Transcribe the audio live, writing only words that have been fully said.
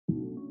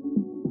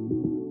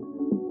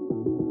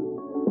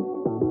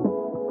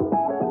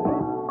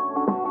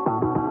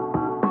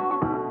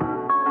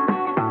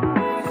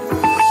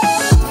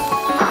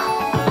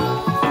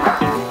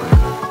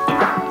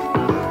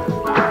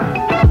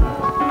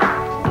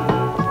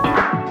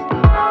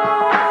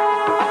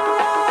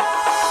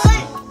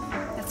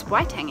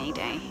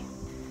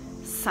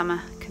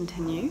summer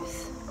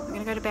continues. We're going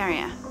to go to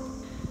Barrier.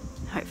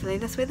 Hopefully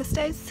this weather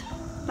stays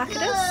like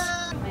it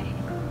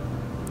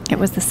is. It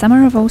was the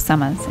summer of all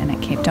summers and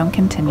it kept on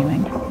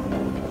continuing.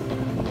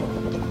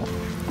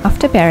 Off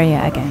to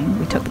Barrier again,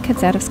 we took the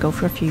kids out of school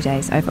for a few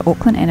days over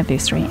Auckland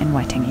anniversary and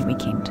Waitangi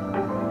weekend.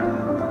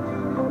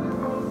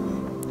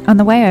 On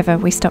the way over,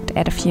 we stopped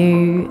at a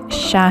few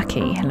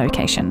sharky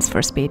locations for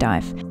a spear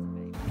dive.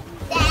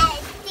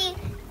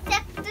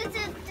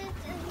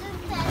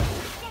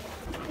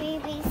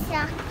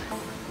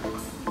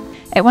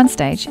 At one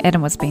stage,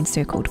 Adam was being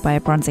circled by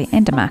a bronzy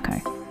and a mako.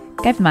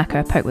 Gave the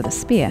mako a poke with a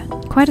spear.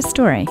 Quite a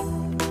story.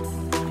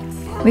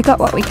 We got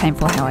what we came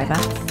for, however.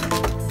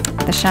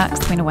 The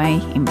sharks went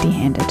away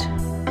empty-handed.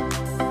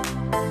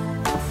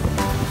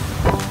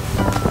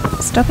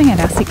 Stopping at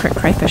our secret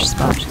crayfish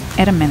spot,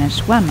 Adam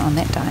managed one on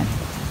that dive.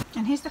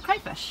 And here's the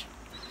crayfish.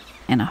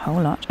 And a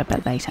whole lot a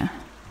bit later.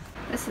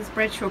 This is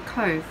Bradshaw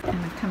Cove,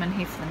 and we've come in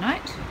here for the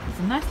night. There's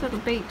a nice little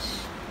beach,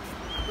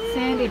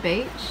 sandy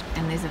beach,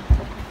 and there's a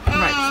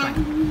rope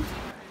swing.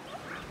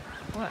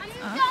 What's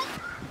up?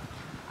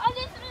 Oh,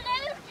 there's a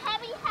little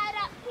tabby head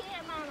up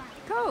here, Mama.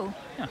 Cool.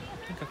 Yeah,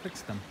 I think I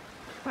fixed them.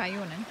 Why are you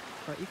yawning?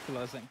 By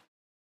equalising.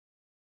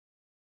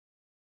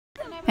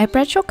 At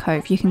Bradshaw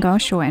Cove, you can go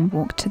ashore and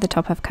walk to the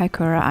top of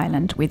Kaikoura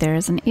Island, where there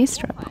is an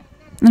airstrip.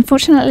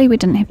 Unfortunately, we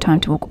didn't have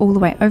time to walk all the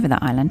way over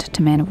the island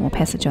to Man-of-War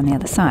Passage on the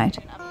other side.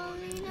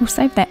 We'll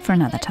save that for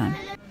another time.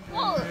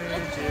 Oh,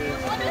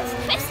 water is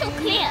crystal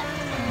clear.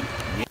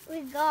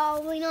 We're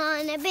going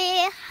on a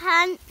bear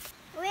hunt.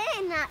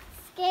 We're not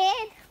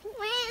scared.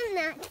 We're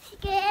not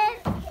scared.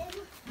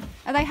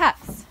 Are they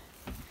huts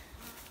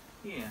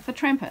Yeah, for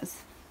trampers?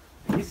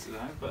 yes,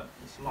 but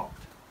it's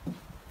locked.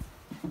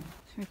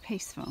 It's very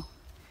peaceful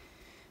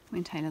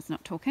when Taylor's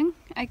not talking.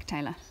 Egg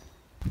Taylor.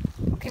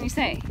 What can you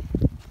see?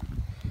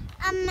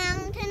 A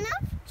mountain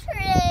of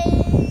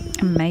trees.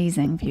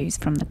 Amazing views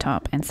from the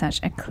top and such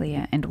a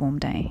clear and warm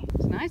day.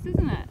 It's nice,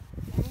 isn't it?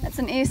 It's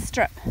an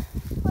airstrip.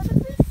 What if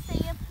we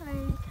see a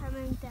plane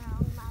coming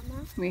down,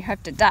 Mama? We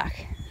hope to duck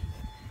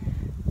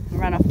and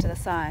run off to the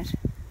side.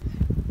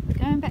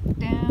 We're going back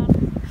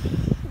down.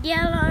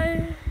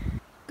 Yellow,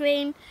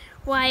 green,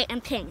 white,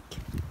 and pink.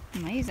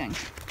 Amazing.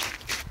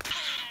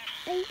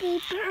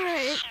 Baby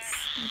birds.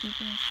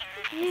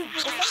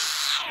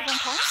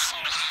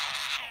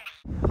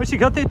 What you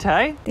got there,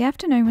 Tay? The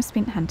afternoon was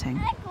spent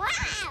hunting.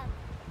 Wow.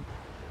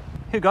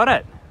 Who got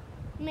it?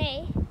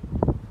 Me.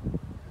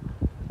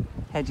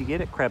 How'd you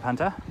get it, crab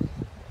hunter?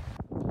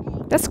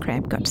 This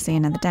crab got to see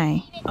another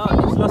day,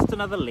 Oh, he's lost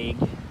another leg.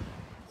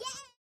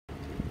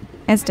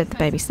 as did the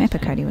baby snapper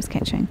Cody was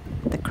catching.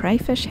 The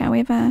crayfish,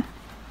 however,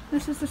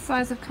 This is the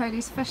size of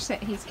Cody's fish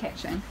that he's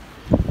catching.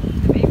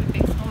 They've even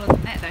been smaller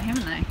than that though,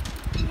 haven't they?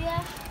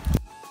 Yeah.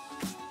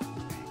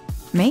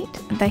 meet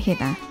the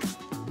heather.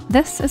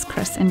 This is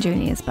Chris and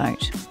Julia's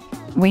boat.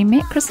 We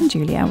met Chris and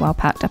Julia while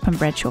parked up in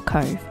Bradshaw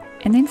Cove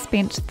and then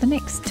spent the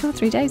next 2 or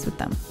 3 days with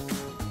them.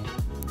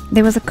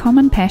 There was a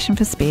common passion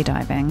for spear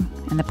diving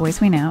and the boys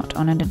went out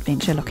on an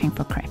adventure looking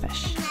for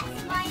crayfish.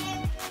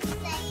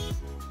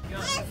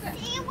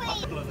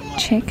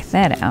 Check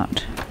that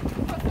out.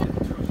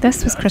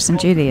 This was Chris and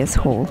Julia's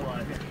haul.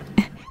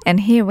 And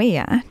here we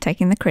are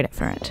taking the credit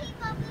for it.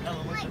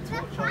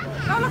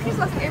 Oh look, he's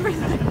lost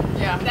everything.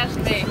 Yeah, that's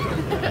me.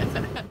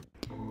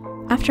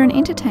 After an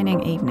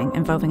entertaining evening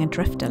involving a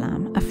drift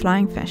alarm, a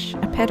flying fish,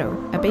 a paddle,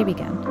 a BB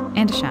gun,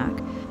 and a shark,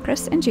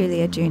 Chris and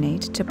Julia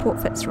journeyed to Port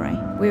Fitzroy,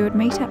 where we would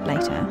meet up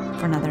later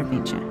for another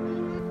adventure.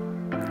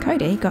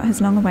 Cody got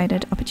his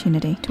long-awaited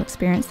opportunity to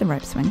experience the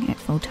rope swing at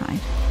full tide.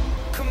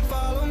 Come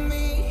follow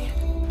me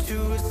to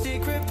a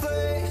secret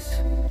place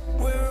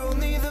where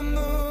only the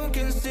moon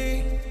can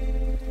see.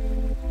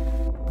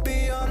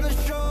 Beyond the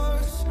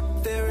shores,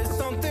 there is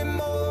something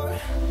more,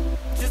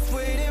 just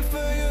waiting for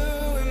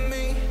you and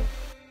me.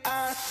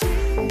 I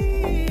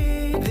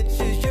see that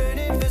you're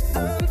yearning for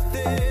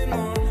something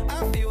more.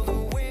 I feel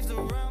the waves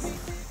around me.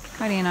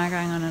 Cody and I are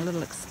going on a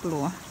little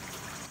explore.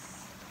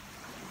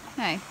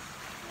 Hey,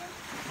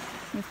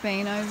 we've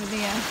been over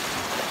there,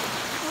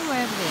 all the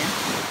way over there.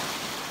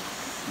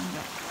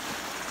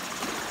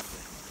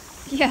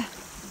 Yeah,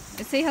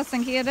 you see how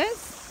stinky it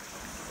is?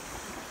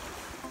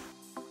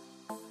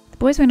 The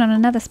boys went on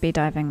another spear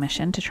diving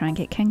mission to try and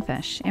get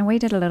kingfish, and we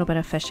did a little bit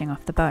of fishing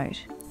off the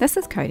boat. This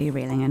is Cody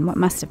reeling in what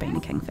must have been a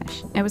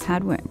kingfish. It was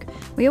hard work.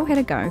 We all had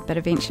a go, but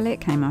eventually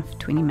it came off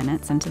 20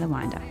 minutes into the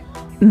wind-up.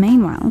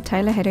 Meanwhile,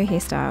 Taylor had her hair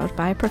styled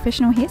by a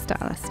professional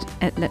hairstylist.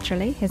 It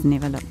literally has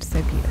never looked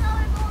so beautiful.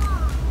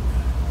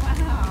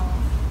 Wow.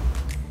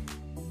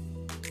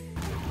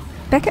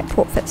 Back at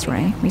Port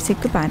Fitzroy, we said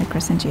goodbye to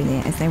Chris and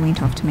Julia as they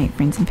went off to meet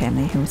friends and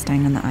family who were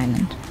staying on the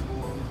island.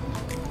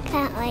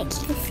 Can't wait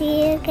to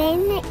see you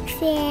again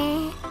next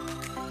year.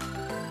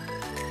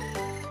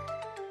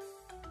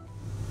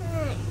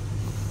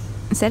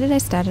 Saturday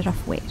started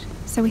off wet,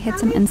 so we had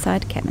some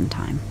inside cabin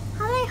time.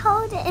 How do I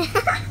hold it?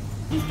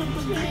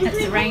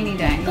 It's a rainy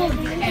day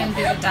and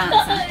there's a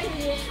dancer.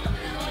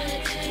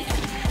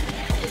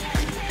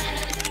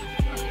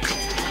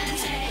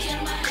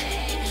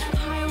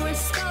 I was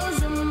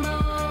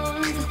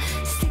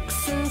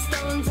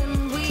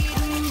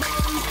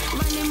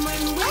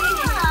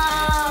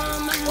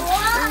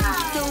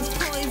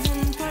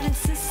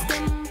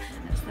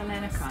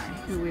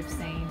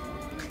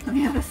on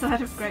the other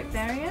side of Great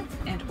Barrier,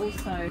 and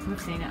also we've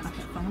seen it up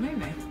at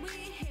Whanganui.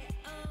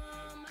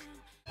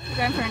 We're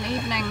going for an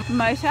evening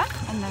motor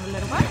in the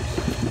little boat.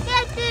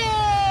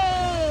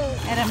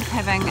 Adam's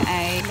having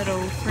a little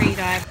free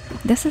dive.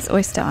 This is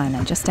Oyster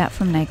Island, just out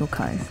from Nagle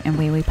Cove, and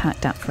where we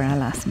parked up for our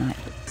last night.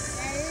 Over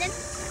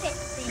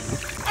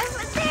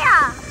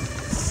there.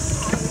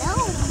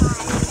 Hello,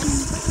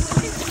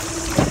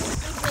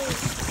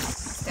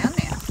 It's down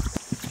there.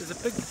 There's a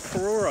big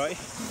pororo.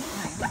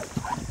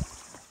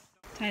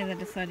 Taylor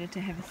decided to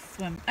have a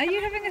swim. Are you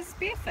having a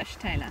spearfish,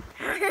 Taylor?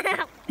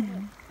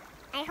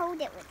 I hold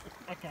it with you.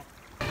 Okay.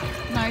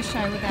 No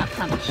show without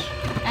punch.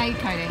 Hey,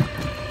 Cody.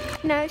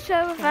 No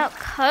show without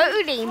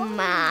Cody,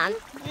 man.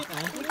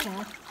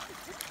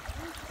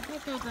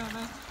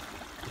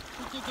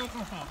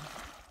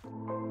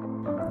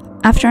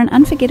 After an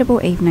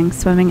unforgettable evening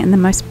swimming in the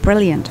most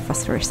brilliant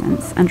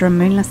phosphorescence under a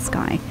moonless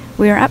sky,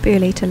 we were up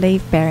early to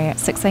leave Barrier at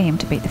 6 AM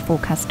to beat the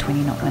forecast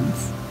 20-knot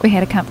winds. We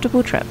had a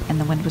comfortable trip and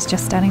the wind was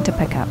just starting to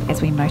pick up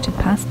as we motored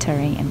past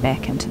Tirri and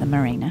back into the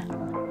marina.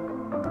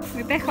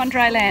 We're back on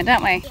dry land,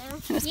 aren't we?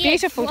 And it's a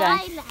beautiful day.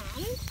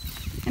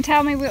 And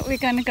tell me what we're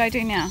going to go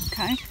do now,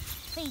 Code.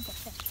 Feed the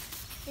fish.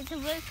 It's a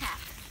workout.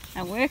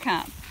 A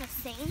workout. The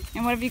thing.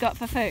 And what have you got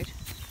for food?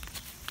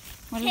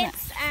 What is it?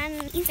 Chips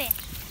and fish.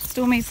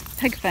 Stormy's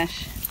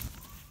pigfish.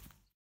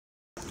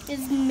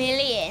 There's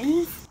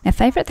millions. Our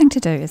favourite thing to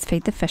do is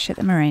feed the fish at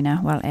the marina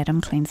while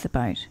Adam cleans the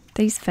boat.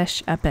 These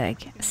fish are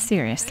big,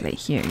 seriously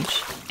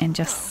huge, and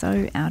just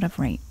so out of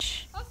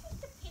reach.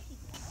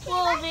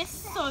 Whoa, this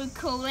is so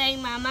cool, eh,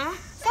 Mama?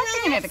 It's like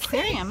being at an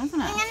aquarium,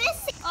 isn't it?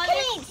 Oh,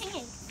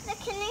 the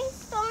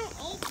canoes don't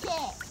eat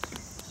it.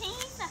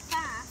 Canoes are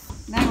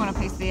fast. They want a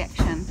piece of the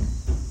action.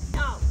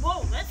 Oh,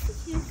 whoa, that's a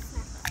huge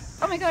snap.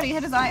 Oh my god, he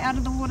had his eye out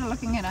of the water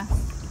looking at us.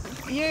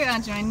 You are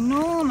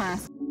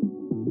ginormous.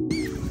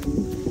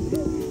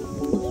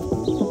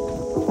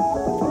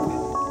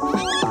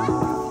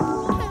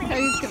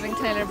 Who's giving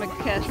Taylor a big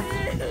kiss?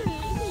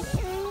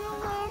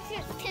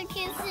 Two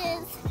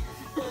kisses.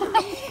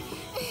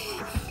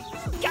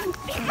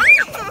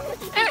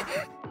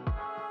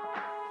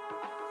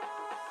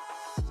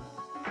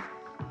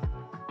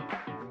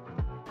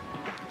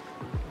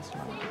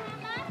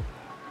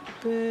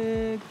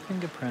 Big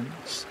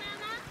fingerprints.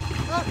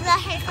 What the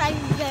heck are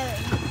you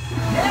doing?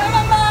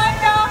 Never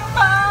mind, I'll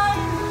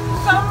find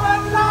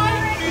someone like